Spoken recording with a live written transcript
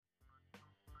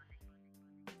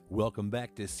Welcome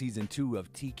back to Season 2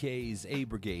 of TK's A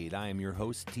Brigade. I am your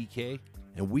host, TK,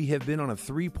 and we have been on a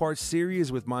 3-part series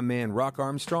with my man, Rock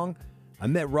Armstrong. I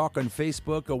met Rock on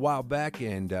Facebook a while back,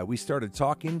 and we started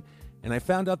talking, and I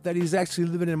found out that he's actually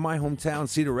living in my hometown,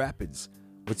 Cedar Rapids.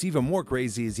 What's even more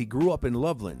crazy is he grew up in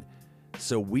Loveland.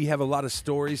 So we have a lot of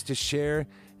stories to share,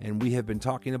 and we have been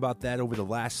talking about that over the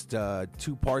last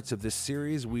 2 parts of this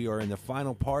series. We are in the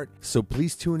final part, so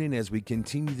please tune in as we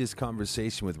continue this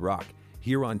conversation with Rock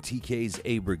here on TK's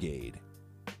A Brigade.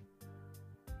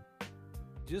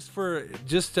 Just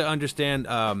to understand,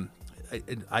 I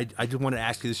just want to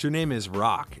ask you this. Your name is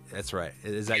Rock. That's right.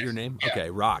 Is that your name? Yeah.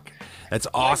 Okay, Rock. That's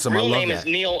awesome. My real I love name that. is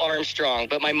Neil Armstrong,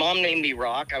 but my mom named me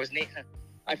Rock.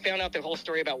 I found out the whole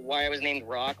story about why I was named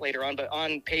Rock later on, but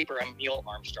on paper I'm Neil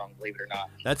Armstrong, believe it or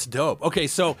not. That's dope. Okay,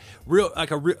 so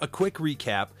a quick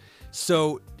recap.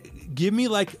 So give me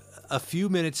like a few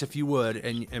minutes if you would,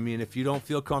 and I mean if you don't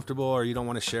feel comfortable or you don't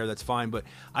want to share, that's fine, but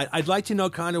I'd like to know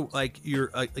kind of like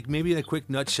your like maybe in a quick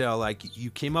nutshell, like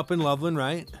you came up in Loveland,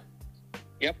 right?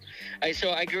 Yep. I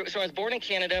was born in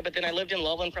Canada, but then I lived in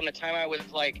Loveland from the time I was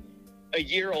like a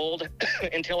year old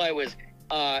until I was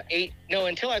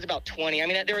until I was about 20. I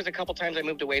mean, there was a couple times I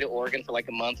moved away to Oregon for like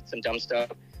a month and some dumb stuff.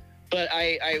 But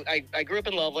I grew up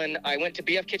in Loveland. I went to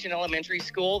B.F. Kitchen Elementary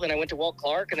School. Then I went to Walt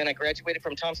Clark. And then I graduated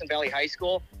from Thompson Valley High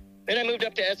School. Then I moved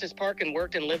up to Estes Park and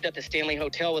worked and lived at the Stanley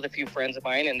Hotel with a few friends of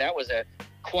mine. And that was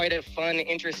quite a fun,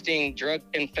 interesting,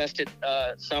 drug-infested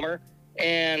summer.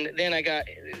 And then I got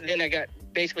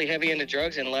basically heavy into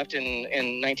drugs and left in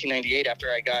 1998 after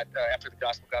the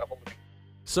gospel got a hold of me.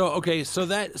 So okay,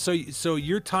 so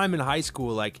your time in high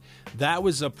school, like that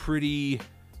was a pretty.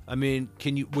 I mean,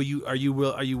 are you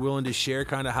willing to share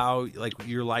kind of how like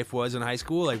your life was in high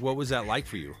school? Like, what was that like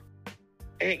for you?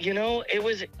 You know,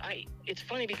 it's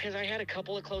funny because I had a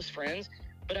couple of close friends,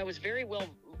 but I was very well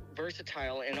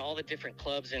versatile in all the different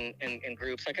clubs and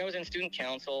groups. Like I was in student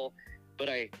council, but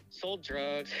I sold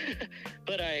drugs,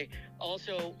 but I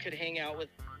also could hang out with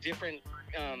different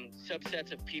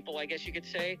subsets of people, I guess you could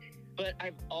say. But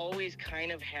I've always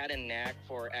kind of had a knack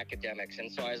for academics. And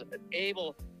so I was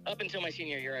able, up until my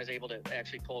senior year, I was able to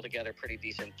actually pull together pretty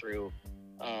decent through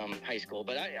high school.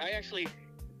 But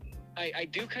I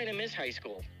do kind of miss high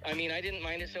school. I mean, I didn't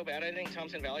mind it so bad. I think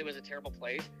Thompson Valley was a terrible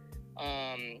place.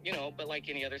 But like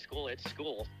any other school, it's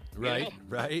school. Right,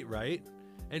 right.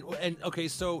 And okay,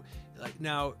 so like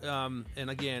now, and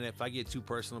again, if I get too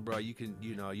personal, bro, you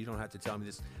don't have to tell me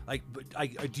this. Like, but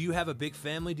do you have a big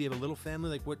family? Do you have a little family?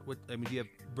 Like, what? I mean, do you have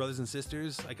brothers and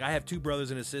sisters? Like, I have 2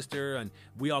 brothers and a sister, and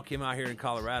we all came out here in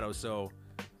Colorado. So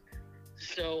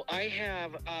I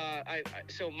have,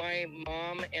 so my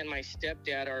mom and my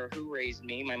stepdad are who raised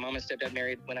me. My mom and stepdad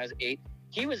married when I was 8.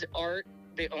 He was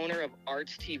the owner of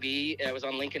Arts TV. That was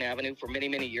on Lincoln Avenue for many,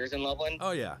 many years in Loveland.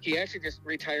 Oh yeah. He actually just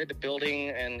retired the building,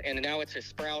 and now it's a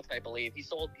Sprouts, I believe. He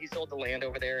sold the land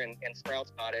over there, and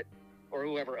Sprouts bought it, or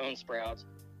whoever owns Sprouts.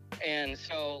 And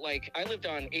so, like, I lived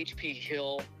on HP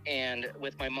Hill, and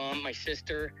with my mom, my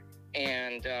sister,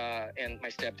 and my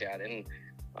stepdad, and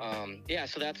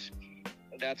so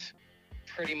that's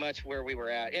pretty much where we were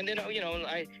at. And then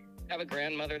I have a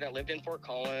grandmother that lived in Fort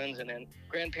Collins, and then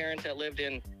grandparents that lived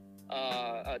in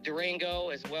Durango,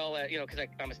 as well as, because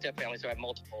I'm a step family, so I have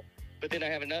multiple. But then I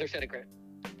have another set of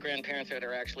grandparents that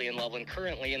are actually in Loveland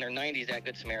currently in their 90s at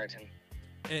Good Samaritan.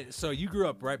 And so you grew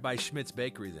up right by Schmidt's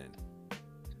Bakery then?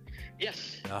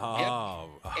 Yes. Oh.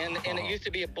 Yep. And it used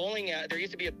to be there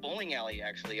used to be a bowling alley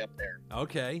actually up there.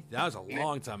 Okay. That was a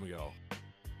long time ago.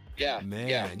 Yeah. Man,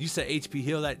 yeah. You said HP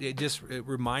Hill, it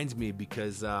reminds me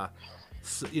because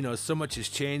so much has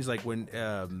changed. Like when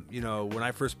when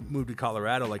I first moved to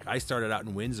Colorado, like I started out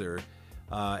in Windsor,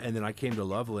 and then I came to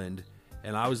Loveland,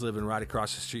 and I was living right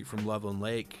across the street from Loveland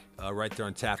Lake, right there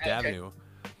on Taft Avenue,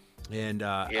 and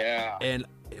and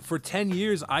for 10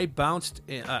 years I bounced.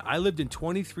 I lived in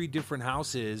 23 different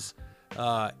houses,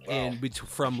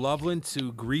 from Loveland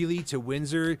to Greeley to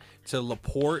Windsor to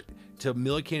LaPorte to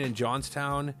Milliken and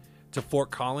Johnstown to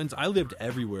Fort Collins. I lived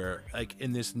everywhere, like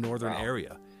in this northern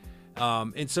area.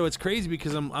 And so it's crazy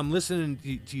because I'm listening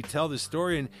to you tell this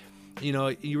story, and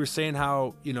you were saying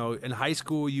how in high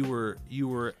school you were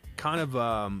kind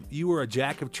of you were a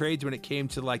jack of trades when it came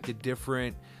to like the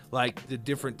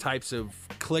different types of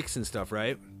cliques and stuff,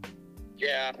 right?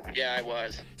 Yeah, I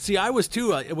was. See, I was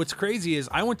too. What's crazy is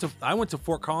I went to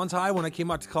Fort Collins High when I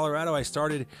came out to Colorado. I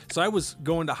was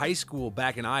going to high school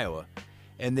back in Iowa.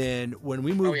 And then when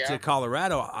we moved to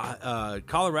Colorado,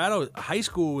 Colorado high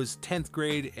school was 10th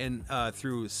grade and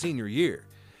through senior year.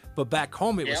 But back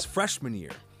home, it was freshman year.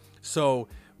 So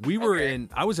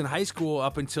I was in high school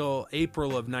up until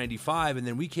April of 95. And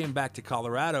then we came to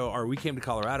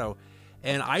Colorado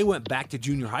and I went back to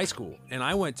junior high school and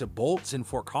I went to Bolts in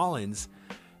Fort Collins.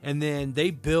 And then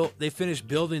they finished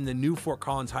building the new Fort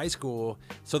Collins High School.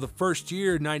 So the first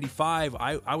year, 95,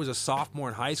 I was a sophomore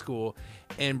in high school.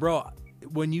 And bro,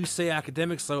 when you say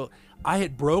academics, so I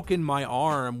had broken my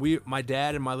arm. My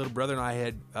dad and my little brother and I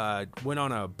had went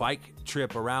on a bike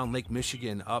trip around Lake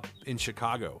Michigan up in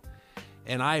Chicago.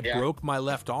 And I broke my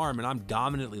left arm and I'm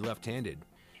dominantly left-handed.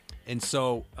 And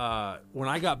so when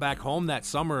I got back home that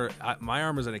summer, my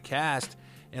arm was in a cast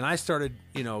and I started,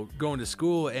 going to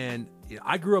school and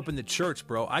I grew up in the church,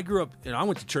 bro. I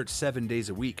went to church 7 days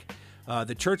a week.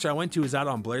 The church I went to is out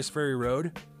on Blair's Ferry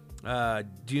Road.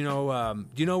 Do you know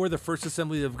where the First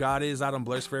Assembly of God is out on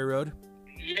Blair's Ferry Road?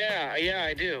 Yeah,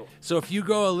 I do. So if you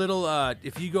go a little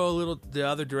the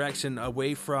other direction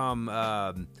away from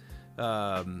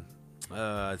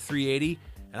 380,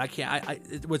 and I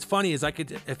can't. What's funny is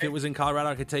if it was in Colorado,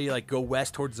 I could tell you like go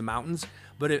west towards the mountains.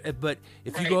 But if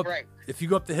you go up, if you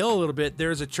go up the hill a little bit,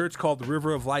 there's a church called the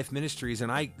River of Life Ministries,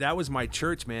 and that was my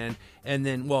church, man. And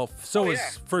then, was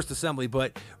First Assembly,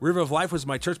 but River of Life was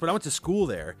my church. But I went to school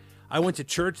there. I went to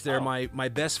church there. My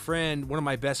best friend, one of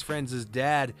my best friends, his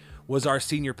dad was our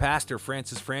senior pastor,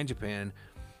 Francis Frangipan.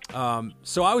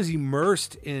 So I was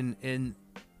immersed in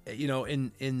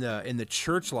the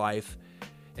church life.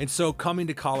 And so coming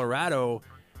to Colorado,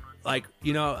 like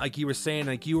you were saying,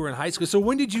 like you were in high school. So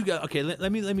when did you go? Okay, let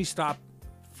me stop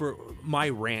for my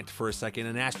rant for a second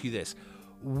and ask you this.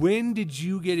 When did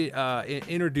you get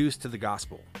introduced to the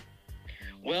gospel?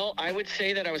 Well, I would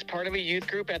say that I was part of a youth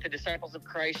group at the Disciples of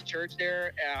Christ Church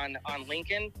there on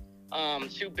Lincoln.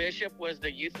 Sue Bishop was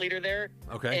the youth leader there.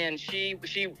 Okay. And she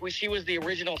was the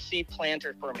original seed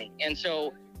planter for me. And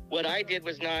so what I did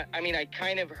was I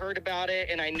kind of heard about it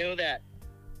and I know that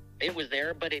it was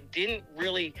there, but it didn't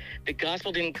really, the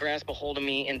gospel didn't grasp a hold of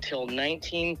me until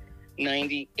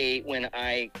 1998 when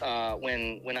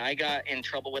I got in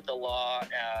trouble with the law.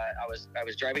 I was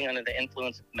driving under the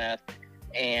influence of meth,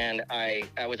 and I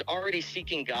was already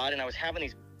seeking God, and I was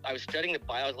studying the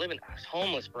Bible. I was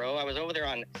homeless, bro. I was over there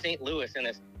on St. Louis in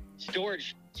this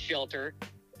storage shelter,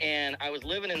 and I was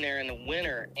living in there in the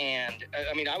winter, and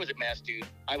I was a mess, dude.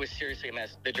 I was seriously a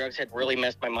mess. The drugs had really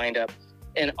messed my mind up.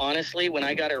 And honestly, when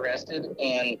I got arrested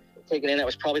and taken in, that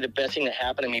was probably the best thing that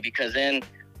happened to me, because then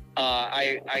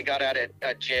I got out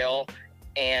at jail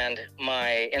and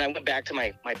I went back to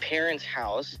my parents'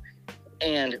 house.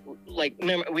 And like,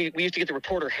 remember, we used to get the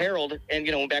Reporter Herald,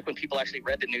 and back when people actually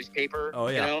read the newspaper. Oh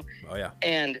yeah. Oh yeah.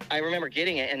 And I remember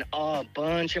getting it, and a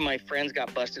bunch of my friends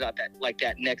got busted out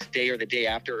that next day or the day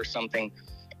after or something.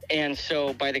 And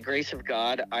so by the grace of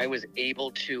God, I was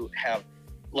able to have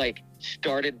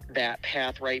started that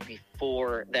path right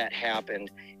before that happened.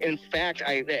 In fact,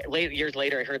 years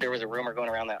later, I heard there was a rumor going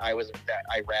around that I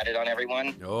ratted on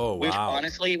everyone. Oh, wow. Which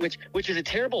honestly, which is a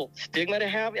terrible stigma to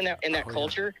have in that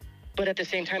culture. Yeah. But at the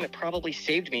same time, it probably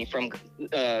saved me from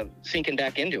sinking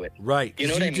back into it. Right. You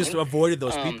know what I mean? You just avoided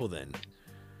those people then.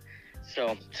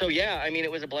 So yeah, it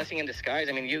was a blessing in disguise.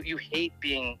 You hate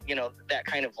being, that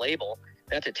kind of label.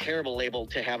 That's a terrible label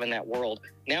to have in that world.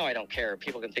 Now I don't care.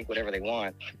 People can think whatever they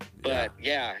want. But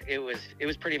yeah, it was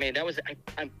pretty amazing. That was,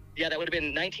 that would have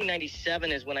been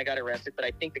 1997 is when I got arrested. But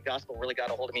I think the gospel really got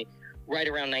a hold of me right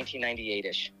around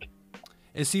 1998-ish.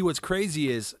 And see, what's crazy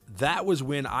is that was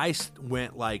when I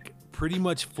went pretty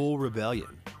much full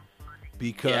rebellion.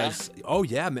 Because, oh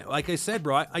yeah, man, like I said,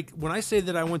 bro, when I say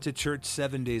that I went to church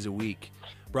 7 days a week,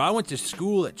 bro, I went to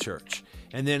school at church.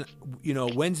 And then,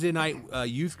 Wednesday night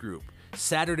youth group.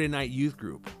 Saturday night youth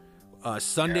group,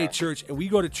 Sunday church, and we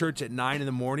go to church at 9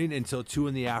 a.m. until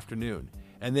 2 p.m,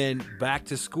 and then back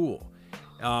to school.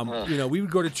 We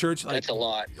would go to church. That's a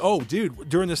lot. Oh, dude!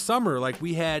 During the summer,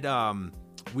 we had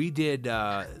we did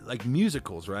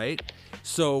musicals, right?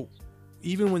 So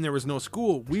even when there was no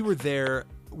school, we were there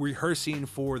rehearsing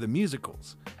for the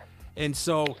musicals, and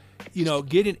so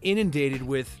getting inundated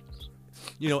with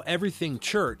everything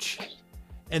church.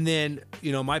 And then,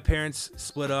 my parents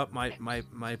split up. My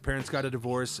parents got a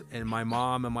divorce, and my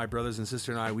mom and my brothers and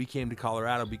sister and we came to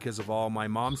Colorado because of all my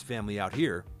mom's family out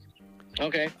here.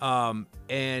 Okay.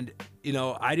 And,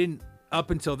 I didn't,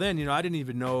 up until then, I didn't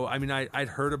even know. I'd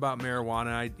heard about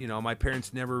marijuana. My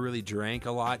parents never really drank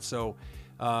a lot. So,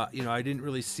 I didn't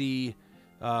really see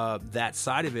that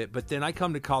side of it. But then I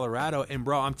come to Colorado, and,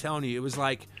 bro, I'm telling you, it was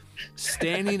like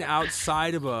standing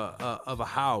outside of a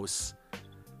house.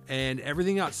 And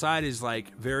everything outside is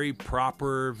very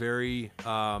proper, very,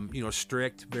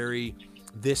 strict, very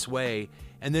this way.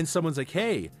 And then someone's like,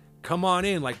 hey, come on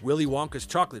in, like Willy Wonka's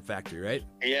chocolate factory, right?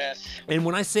 Yes. And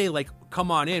when I say like,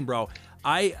 come on in, bro,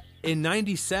 in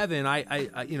 97,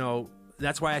 I you know,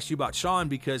 that's why I asked you about Sean,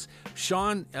 because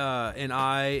Sean and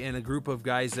I and a group of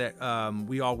guys that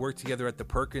we all worked together at the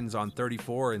Perkins on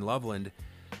 34 in Loveland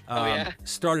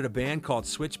started a band called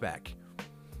Switchback.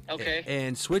 Okay.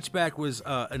 And Switchback was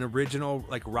an original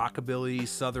like rockabilly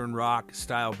Southern rock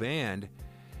style band.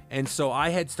 And so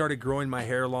I had started growing my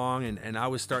hair long, and I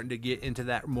was starting to get into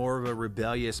that more of a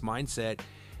rebellious mindset.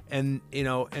 And, you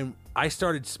know, and I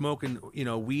started smoking, you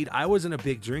know, weed. I wasn't a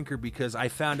big drinker because I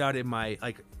found out in my,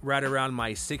 like, right around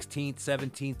my 16th,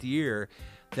 17th year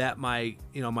that my,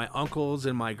 you know, my uncles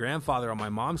and my grandfather on my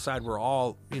mom's side were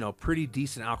all, you know, pretty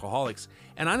decent alcoholics.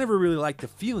 And I never really liked the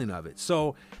feeling of it.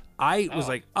 So I was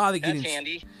like, they're getting... That's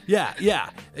handy. Yeah,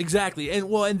 exactly. And,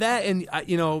 well, and that, and,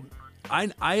 you know...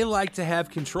 I like to have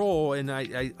control, and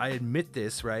I admit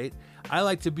this, right? I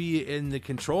like to be in the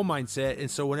control mindset, and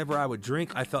so whenever I would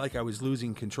drink, I felt like I was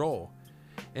losing control.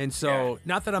 And so,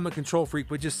 not that I'm a control freak,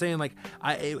 but just saying, like,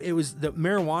 it was, the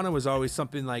marijuana was always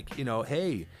something like, you know,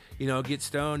 hey, you know, get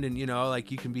stoned, and, you know,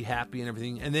 like, you can be happy and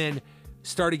everything. And then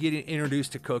started getting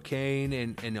introduced to cocaine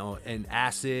and you know, and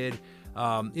acid.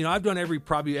 You know, I've done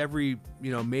probably every,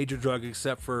 you know, major drug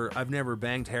except for I've never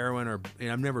banged heroin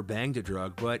and I've never banged a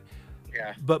drug, but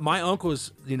my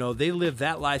uncles, you know, they lived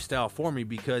that lifestyle for me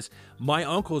because my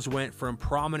uncles went from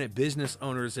prominent business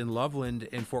owners in Loveland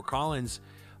and Fort Collins.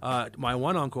 My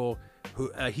one uncle, who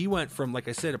he went from, like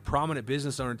I said, a prominent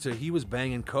business owner to he was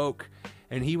banging coke,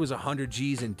 and he was 100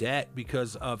 G's in debt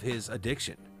because of his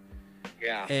addiction.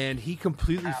 Yeah. And he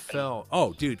completely fell.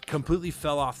 Oh, dude, completely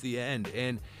fell off the end.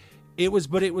 And it was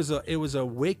a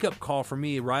wake up call for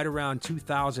me right around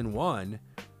 2001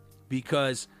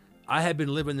 because I had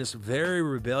been living this very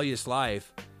rebellious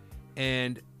life,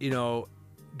 and you know,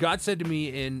 God said to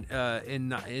me in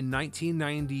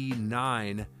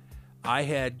 1999, I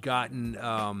had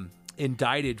gotten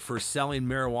indicted for selling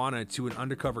marijuana to an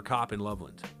undercover cop in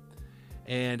Loveland,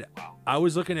 and I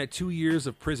was looking at 2 years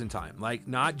of prison time, like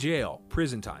not jail,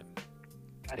 prison time.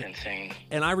 That's insane.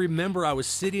 And I remember I was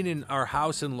sitting in our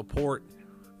house in LaPorte.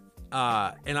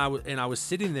 And I was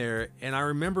sitting there, and I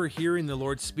remember hearing the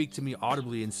Lord speak to me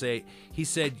audibly and say, he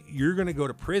said, "You're going to go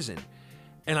to prison."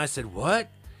 And I said, "What?"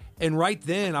 And right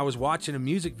then I was watching a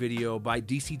music video by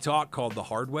DC Talk called The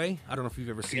Hard Way. I don't know if you've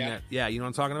ever seen that. Yeah. You know what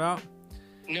I'm talking about?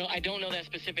 No, I don't know that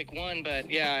specific one, but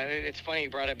yeah, it's funny you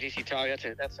brought up DC Talk.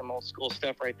 That's some old school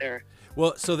stuff right there.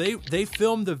 Well, so they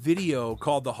filmed the video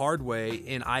called The Hard Way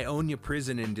in Ionia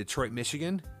Prison in Detroit,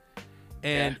 Michigan.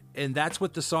 And that's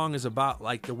what the song is about,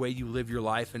 like the way you live your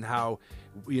life and how,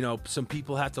 you know, some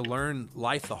people have to learn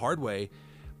life the hard way.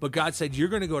 But God said, "You're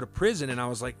going to go to prison." And I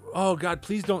was like, "Oh, God,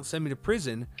 please don't send me to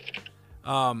prison."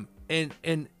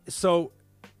 And so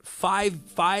five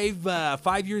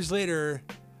years later,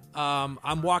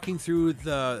 I'm walking through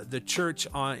the church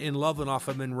in Loveland off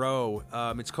of Monroe.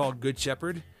 It's called Good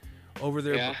Shepherd over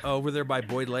there by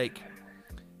Boyd Lake.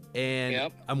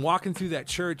 And I'm walking through that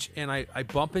church, and I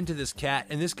bump into this cat,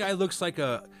 and this guy looks like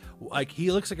a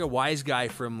wise guy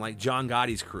from like John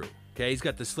Gotti's crew. Okay, he's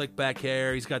got the slick back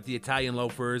hair, he's got the Italian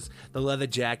loafers, the leather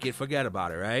jacket. Forget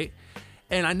about it, right?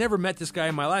 And I never met this guy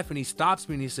in my life, and he stops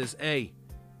me and he says, "Hey,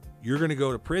 you're gonna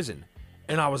go to prison."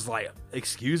 And I was like,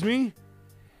 "Excuse me?"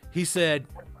 He said,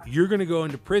 "You're gonna go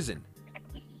into prison."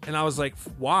 And I was like,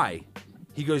 "Why?"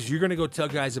 He goes, "You're going to go tell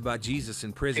guys about Jesus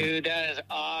in prison." Dude, that is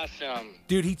awesome.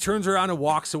 Dude, he turns around and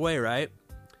walks away, right?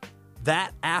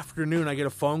 That afternoon, I get a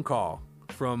phone call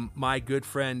from my good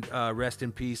friend, rest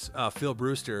in peace, Phil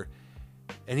Brewster.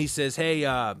 And he says, "Hey,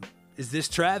 is this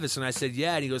Travis?" And I said,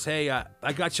 "Yeah." And he goes, "Hey,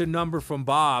 I got your number from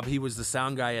Bob." He was the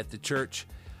sound guy at the church.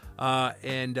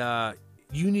 And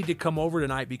you need to come over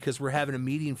tonight because we're having a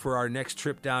meeting for our next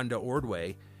trip down to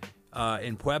Ordway.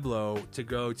 In Pueblo to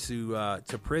go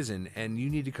to prison, and you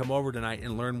need to come over tonight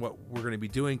and learn what we're going to be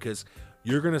doing because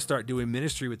you're going to start doing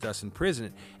ministry with us in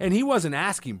prison. And he wasn't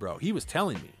asking, bro. He was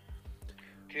telling me.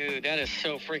 Dude, that is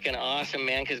so freaking awesome,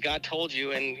 man, because God told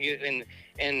you, and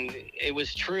it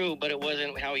was true, but it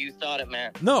wasn't how you thought it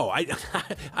meant. No,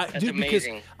 That's dude,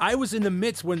 amazing. Because I was in the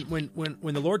midst, when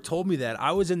the Lord told me that,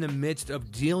 I was in the midst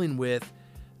of dealing with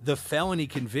the felony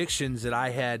convictions that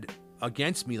I had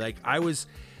against me. Like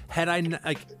had I been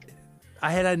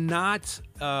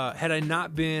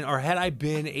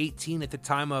 18 at the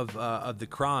time of the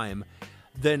crime,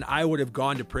 then I would have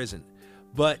gone to prison.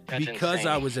 But That's because insane.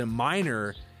 I was a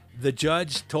minor, the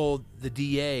judge told the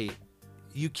DA,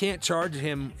 "You can't charge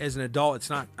him as an adult. It's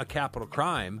not a capital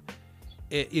crime."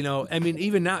 You know, I mean,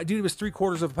 even now, dude, it was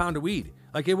 3/4 of a pound of weed.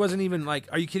 Like, it wasn't even like,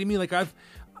 are you kidding me? Like,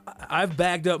 I've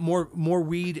bagged up more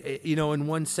weed, in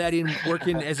one setting,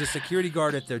 working as a security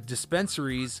guard at the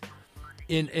dispensaries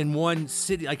in one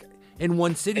city, in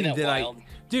one city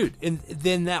and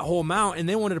then that whole amount, and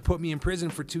they wanted to put me in prison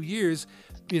for 2 years,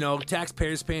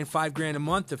 taxpayers paying $5,000 a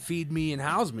month to feed me and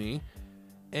house me.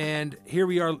 And here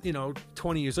we are,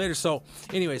 20 years later. So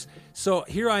anyways,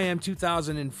 here I am,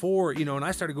 2004, and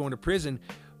I started going to prison,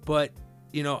 but,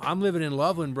 I'm living in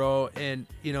Loveland, bro. And,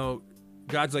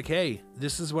 God's like, hey,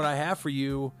 this is what I have for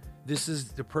you. This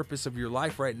is the purpose of your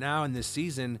life right now in this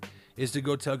season, is to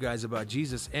go tell guys about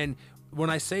Jesus. And when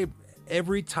I say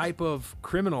every type of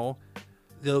criminal,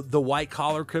 the white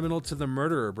collar criminal to the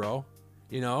murderer, bro,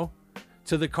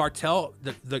 to the cartel,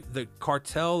 the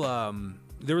cartel,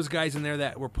 there was guys in there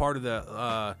that were part of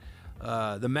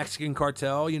the Mexican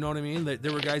cartel. You know what I mean?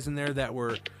 There were guys in there that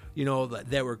were,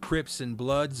 that were Crips and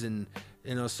Bloods and,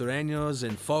 Sureños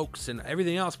and folks and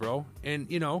everything else, bro. And,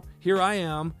 here I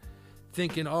am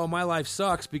thinking, oh, my life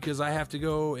sucks because I have to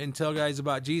go and tell guys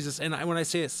about Jesus. And when I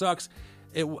say it sucks,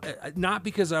 not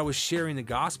because I was sharing the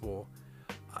gospel.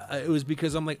 It was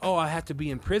because I'm like, oh, I have to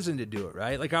be in prison to do it,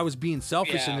 right? Like I was being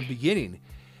selfish in the beginning.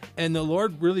 And the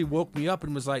Lord really woke me up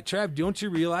and was like, Trev, don't you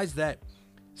realize that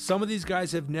some of these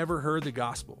guys have never heard the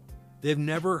gospel? They've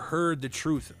never heard the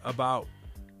truth about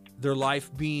their life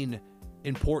being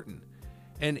important.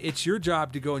 And it's your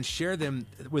job to go and share them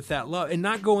with that love, and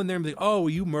not go in there and be like, oh,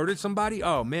 you murdered somebody?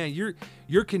 Oh man,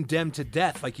 you're condemned to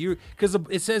death. Because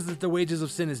it says that the wages of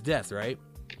sin is death, right?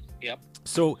 Yep.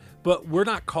 So, but we're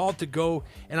not called to go.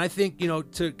 And I think,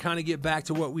 to kind of get back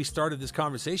to what we started this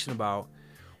conversation about,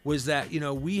 was that,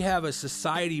 we have a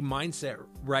society mindset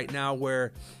right now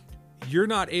where you're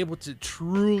not able to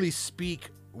truly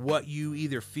speak what you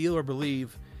either feel or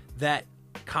believe that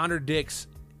contradicts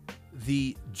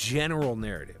the general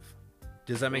narrative.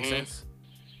 Does that make sense?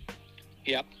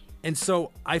 Yep. And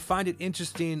so I find it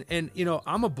interesting, and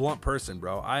I'm a blunt person,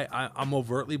 bro. I'm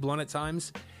overtly blunt at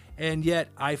times, and yet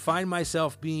I find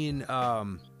myself being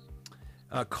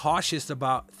cautious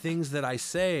about things that I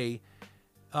say.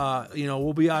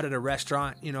 We'll be out at a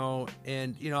restaurant,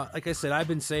 and, like I said, I've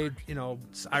been saved,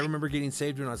 I remember getting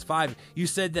saved when I was 5. You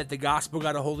said that the gospel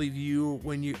got a hold of you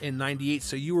when you in 98.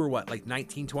 So you were what, like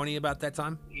 19, 20 about that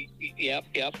time?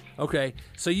 Yep. Okay.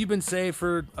 So you've been saved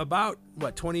for about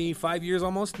 25 years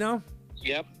almost now?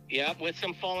 Yep. With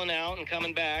some falling out and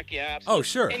coming back. Yeah. Absolutely. Oh,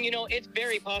 sure. And, it's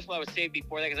very possible I was saved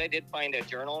before that, because I did find a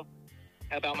journal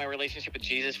about my relationship with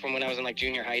Jesus from when I was in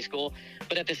junior high school.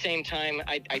 But at the same time,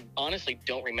 I honestly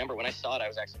don't remember. When I saw it, I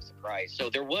was actually surprised. So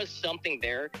there was something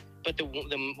there, but the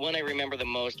one I remember the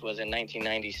most was in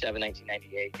 1997,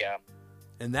 1998. Yeah.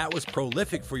 And that was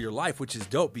prolific for your life, which is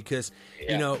dope, because,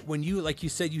 when you, like you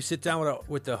said, you sit down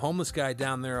with the homeless guy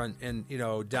down there in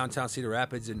downtown Cedar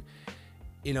Rapids, and,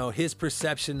 his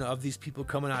perception of these people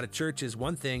coming out of church is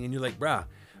one thing. And you're like, brah,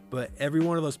 but every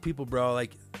one of those people, bro,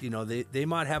 they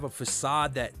might have a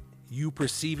facade that you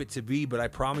perceive it to be, but I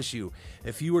promise you,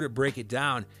 if you were to break it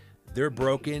down, they're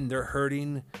broken, they're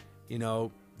hurting,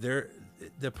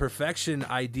 the perfection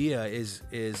idea is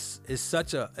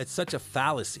such a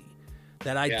fallacy.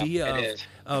 That idea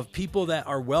of people that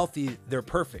are wealthy, they're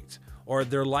perfect, or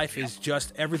their life is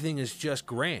just, everything is just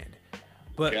grand.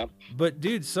 But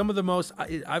dude, some of the most,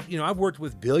 I've worked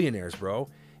with billionaires, bro.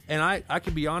 And I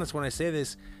can be honest when I say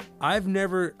this, I've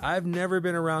never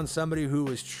been around somebody who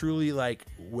was truly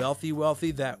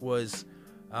wealthy that was,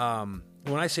 when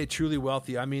I say truly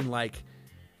wealthy, I mean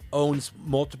owns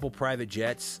multiple private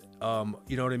jets.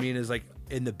 You know what I mean? Is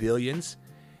in the billions,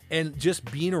 and just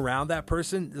being around that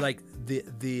person,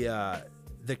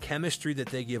 the chemistry that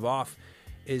they give off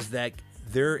is that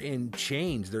they're in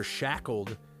chains, they're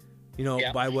shackled,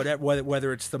 by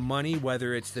whether it's the money,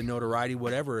 whether it's the notoriety,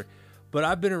 whatever. But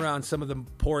I've been around some of the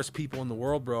poorest people in the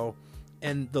world, bro,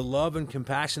 and the love and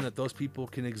compassion that those people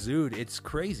can exude, it's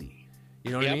crazy.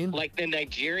 You know what I mean? Like the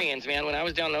Nigerians, man. When I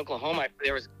was down in Oklahoma,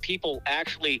 there was people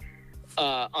actually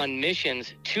on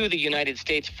missions to the United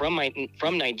States from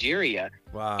Nigeria.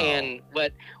 Wow. And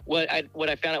what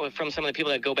I found out from some of the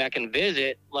people that go back and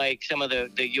visit, some of the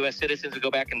U.S. citizens would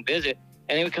go back and visit,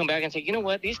 and they would come back and say, you know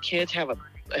what, these kids have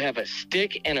a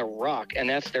stick and a rock, and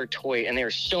that's their toy, and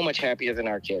they're so much happier than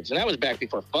our kids. And that was back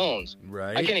before phones.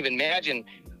 Right. I can't even imagine,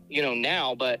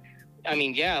 now, but I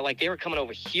mean, they were coming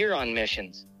over here on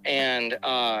missions, and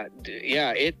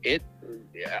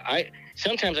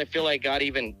sometimes I feel like God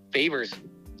even favors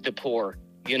the poor.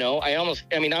 I'm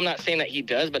not saying that he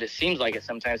does, but it seems like it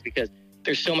sometimes, because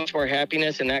there's so much more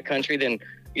happiness in that country than,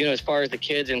 as far as the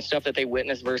kids and stuff that they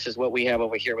witness versus what we have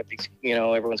over here with these,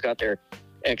 everyone's got their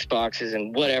Xboxes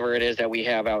and whatever it is that we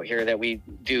have out here that we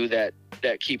do that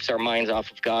keeps our minds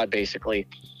off of God, basically.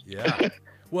 Yeah.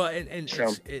 Well, and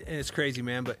So- it's crazy,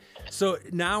 man. But so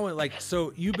now, like,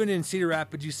 so you've been in Cedar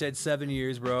Rapids, you said 7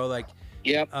 years, bro. Like,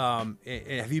 Yep. and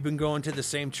have you been going to the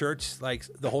same church like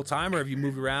the whole time, or have you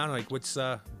moved around? Like, what's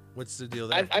the deal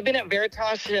there? I've been at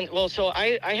Veritas, and so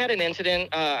I had an incident.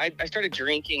 I started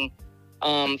drinking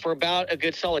for about a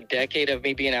good solid decade of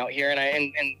me being out here,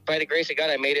 and by the grace of God,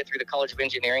 I made it through the College of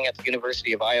Engineering at the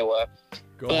University of Iowa.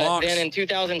 Go But Hawks. then in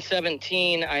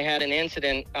 2017, I had an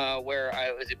incident where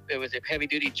it was a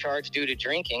heavy-duty charge due to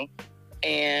drinking,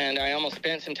 and I almost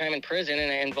spent some time in prison,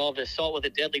 and it involved assault with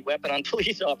a deadly weapon on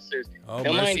police officers. Oh,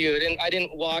 Now, mercy. mind you, I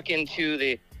didn't walk into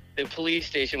the police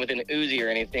station with an Uzi or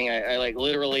anything. I like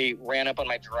literally ran up on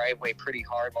my driveway pretty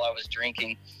hard while I was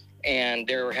drinking, and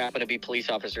there happened to be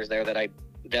police officers there that I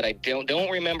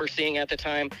don't remember seeing at the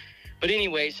time. But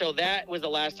anyway, so that was the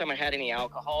last time I had any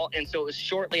alcohol, and so it was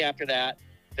shortly after that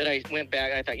I went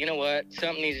back. I thought, you know what,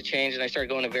 something needs to change, and I started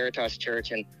going to Veritas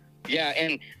Church, and yeah,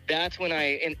 and that's when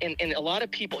and a lot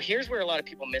of people, here's where a lot of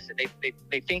people miss it.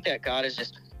 They think that God is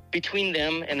just between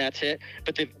them and that's it.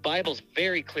 But the Bible's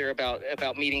very clear about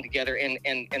meeting together and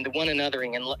the one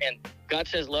anothering, and God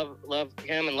says love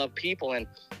Him and love people, and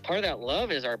part of that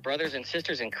love is our brothers and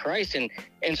sisters in Christ. And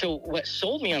so what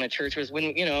sold me on a church was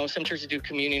when, some churches do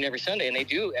communion every Sunday, and they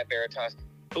do at Veritas.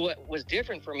 But what was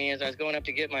different for me is I was going up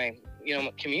to get my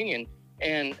communion,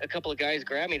 and a couple of guys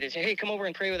grabbed me. They say, "Hey, come over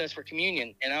and pray with us for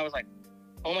communion." And I was like,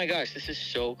 oh my gosh, this is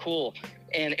so cool.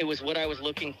 And it was what I was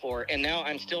looking for. And now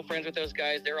I'm still friends with those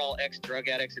guys. They're all ex-drug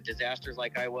addicts and disasters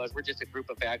like I was. We're just a group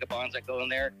of vagabonds that go in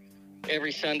there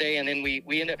every Sunday. And then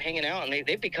we end up hanging out, and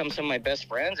they've become some of my best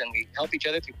friends, and we help each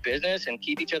other through business and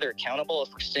keep each other accountable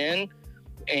for sin.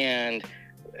 And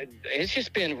it's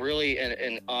just been really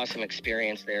an awesome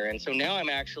experience there. And so now I'm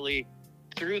actually,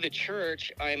 through the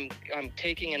church, I'm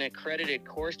taking an accredited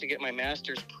course to get my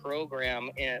master's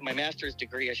program, my master's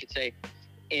degree, I should say,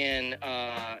 in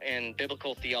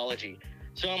biblical theology.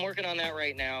 So I'm working on that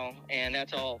right now, and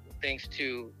that's all thanks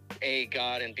to A,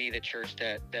 God, and B, the church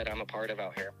that I'm a part of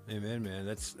out here. Amen, man.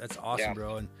 That's awesome, Yeah.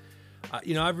 bro. And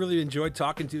I've really enjoyed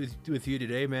talking with you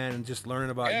today, man, and just learning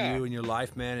about Yeah. you and your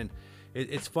life, man. And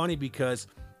it's funny because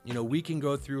we can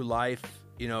go through life,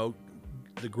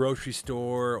 the grocery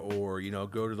store, or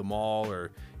go to the mall,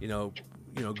 or go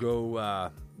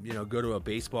to a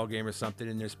baseball game or something,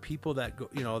 and there's people that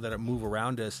go, that move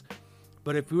around us.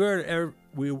 But if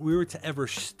we were to ever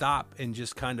stop and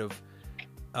just kind of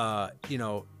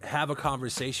have a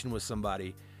conversation with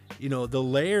somebody, the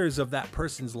layers of that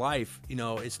person's life,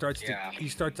 it starts to, you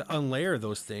start to unlayer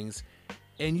those things,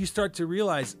 and you start to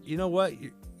realize, what,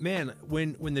 man,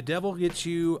 when the devil gets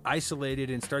you isolated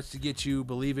and starts to get you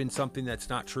believing something that's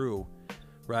not true,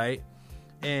 right?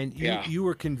 And you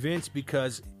were convinced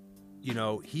because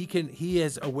he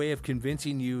has a way of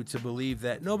convincing you to believe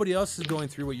that nobody else is going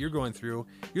through what you're going through.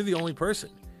 You're the only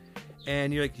person.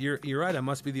 And you're like, you're right. I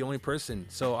must be the only person.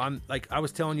 So I'm like, I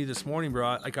was telling you this morning,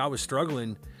 bro, like I was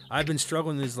struggling. I've been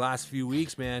struggling these last few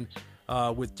weeks, man,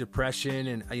 with depression,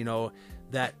 and,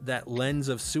 that lens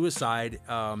of suicide,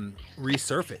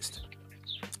 resurfaced.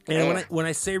 And when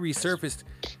I say resurfaced,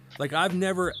 like I've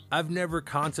never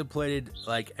contemplated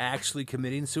like actually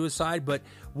committing suicide, but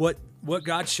what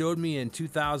God showed me in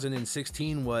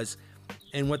 2016 was,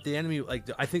 and what the enemy, like,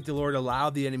 I think the Lord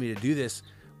allowed the enemy to do this,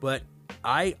 but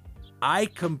I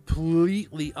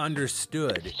completely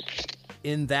understood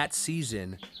in that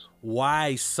season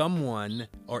why someone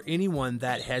or anyone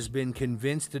that has been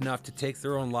convinced enough to take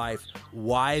their own life,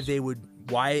 why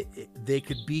they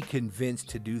could be convinced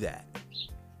to do that.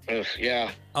 Yeah.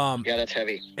 That's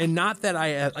heavy. And not that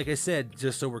like I said,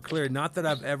 just so we're clear, not that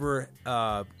I've ever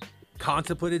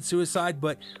contemplated suicide,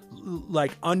 but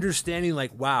like understanding,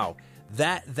 like, wow,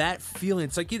 that feeling.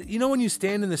 It's like, when you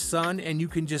stand in the sun and you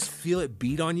can just feel it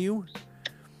beat on you.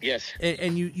 Yes.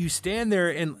 And you stand there,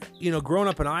 and growing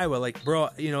up in Iowa, like, bro,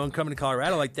 and coming to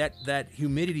Colorado, like that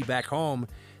humidity back home,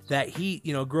 that heat,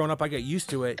 growing up, I got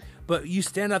used to it. But you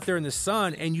stand out there in the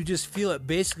sun and you just feel it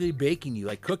basically baking you,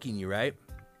 like cooking you, right?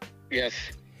 Yes.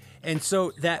 And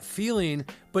so that feeling,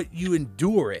 but you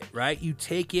endure it, right? You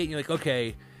take it, and you're like,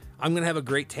 okay, I'm going to have a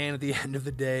great tan at the end of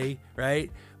the day,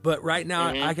 right? But right now,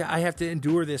 I have to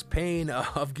endure this pain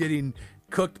of getting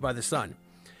cooked by the sun.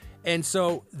 And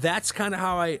so that's kind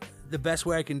of the best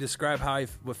way I can describe how I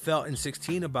felt in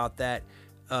 16 about that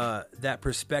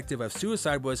perspective of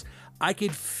suicide was I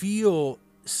could feel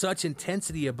such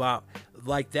intensity about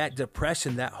like that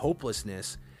depression, that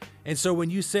hopelessness. And so when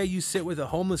you say you sit with a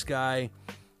homeless guy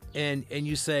and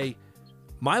you say,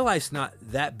 my life's not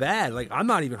that bad. Like, I'm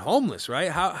not even homeless,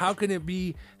 right? How can it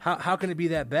be, how can it be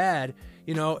that bad?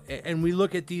 You know, and we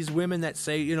look at these women that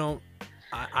say, you know,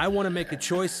 I want to make a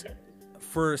choice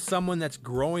for someone that's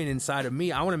growing inside of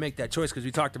me. I want to make that choice because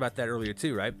we talked about that earlier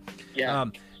too, right? Yeah.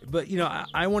 But, you know,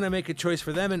 I want to make a choice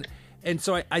for them. And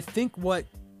so I think what,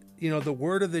 you know, the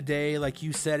word of the day, like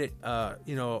you said it,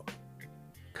 you know,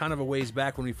 kind of a ways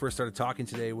back when we first started talking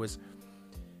today, was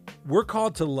we're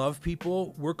called to love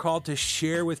people. We're called to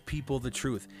share with people the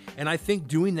truth. And I think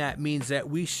doing that means that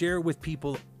we share with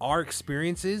people our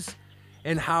experiences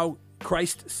and how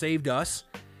Christ saved us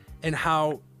and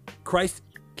how Christ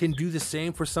can do the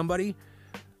same for somebody,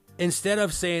 instead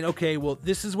of saying, okay, well,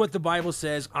 this is what the Bible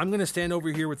says. I'm going to stand over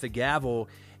here with the gavel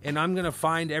and I'm going to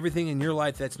find everything in your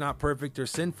life that's not perfect or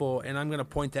sinful, and I'm going to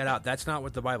point that out. That's not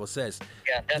what the Bible says.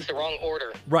 Yeah, that's the wrong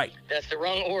order. Right. That's the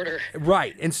wrong order.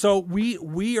 Right. And so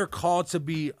we are called to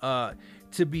be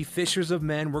fishers of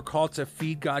men. We're called to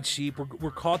feed God's sheep.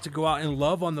 We're called to go out and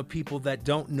love on the people that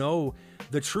don't know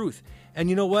the truth.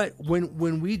 And you know what?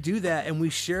 When we do that and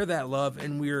we share that love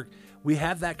and we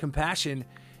have that compassion,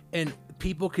 and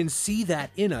people can see that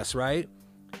in us, right?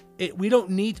 We don't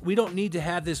need to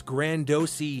have this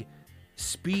grandiose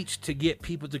speech to get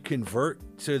people to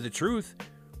convert to the truth.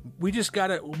 We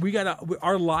gotta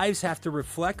our lives have to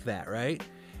reflect that, right?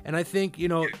 And I think, you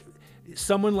know,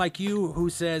 someone like you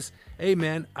who says, hey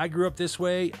man, I grew up this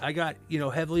way. I got, you know,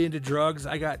 heavily into drugs.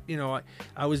 I got, you know,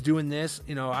 I was doing this,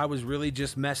 you know, I was really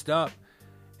just messed up.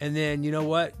 And then, you know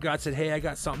what? God said, hey, I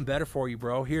got something better for you,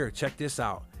 bro. Here, check this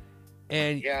out.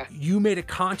 And you made a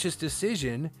conscious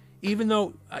decision, even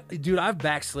though, dude, I've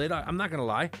backslid. I'm not going to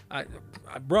lie.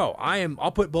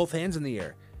 I'll put both hands in the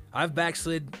air. I've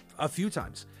backslid a few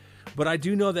times. But I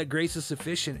do know that grace is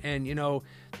sufficient. And, you know,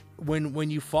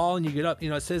 when you fall and you get up, you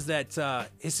know, it says that,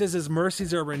 his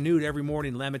mercies are renewed every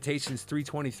morning. Lamentations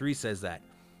 3:23 says that.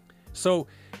 So,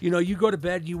 you know, you go to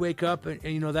bed, you wake up, and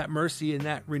you know, that mercy and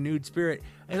that renewed spirit.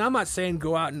 And I'm not saying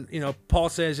go out and, you know, Paul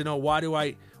says, you know, why do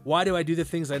I do the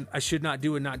things I should not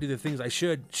do and not do the things I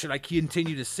should? Should I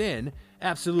continue to sin?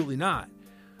 Absolutely not.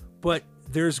 But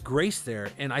there's grace there.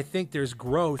 And I think there's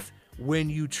growth when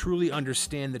you truly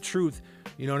understand the truth.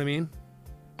 You know what I mean?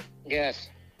 Yes,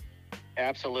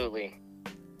 absolutely.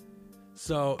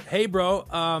 So, hey, bro,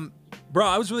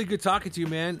 I was really good talking to you,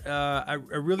 man. I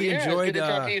really enjoyed it's good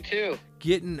to talk to you too.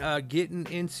 Getting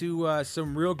into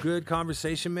some real good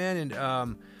conversation, man.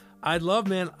 And I'd love,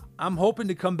 man, I'm hoping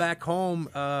to come back home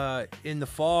in the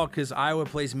fall because Iowa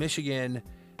plays Michigan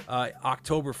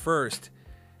October 1st.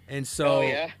 And so,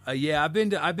 I've been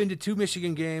to 2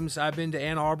 Michigan games. I've been to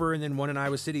Ann Arbor and then one in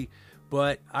Iowa City.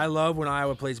 But I love when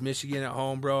Iowa plays Michigan at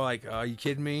home, bro. Like, are you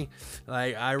kidding me?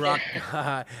 Like, I rock.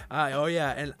 Oh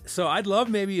yeah. And so I'd love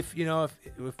maybe if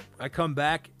I come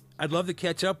back, I'd love to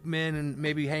catch up, man, and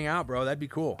maybe hang out, bro. That'd be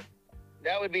cool.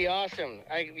 That would be awesome.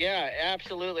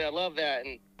 Absolutely. I love that.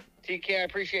 And TK, I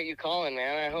appreciate you calling,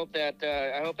 man. I hope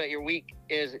that your week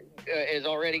is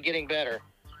already getting better.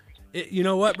 You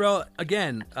know what, bro?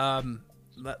 Again,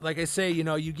 like I say, you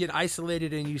know, you get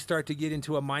isolated and you start to get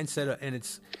into a mindset, and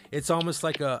it's almost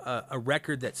like a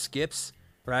record that skips,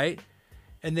 right?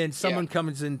 And then someone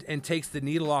comes in and takes the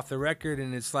needle off the record,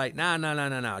 and it's like, no,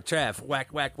 Trav,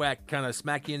 whack, whack, whack, kind of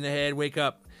smack you in the head, wake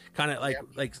up, kind of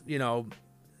like you know,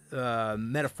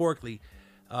 metaphorically,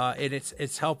 and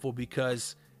it's helpful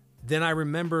because then I'm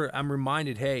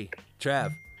reminded, hey,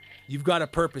 Trav, you've got a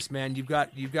purpose, man. You've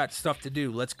got stuff to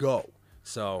do. Let's go.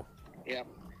 So. Yeah.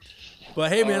 But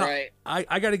hey, man, right.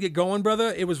 I got to get going,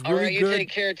 brother. It was really good. You take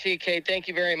care, TK. Thank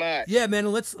you very much. Yeah,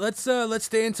 man. Let's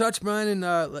stay in touch, man,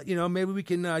 and you know, maybe we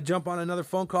can jump on another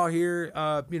phone call here,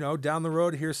 you know, down the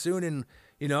road here soon, and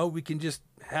you know, we can just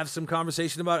have some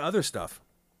conversation about other stuff.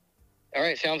 All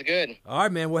right, sounds good. All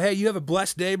right, man. Well, hey, you have a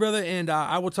blessed day, brother, and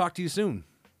I will talk to you soon.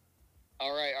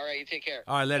 All right. You take care.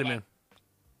 All right, later, man.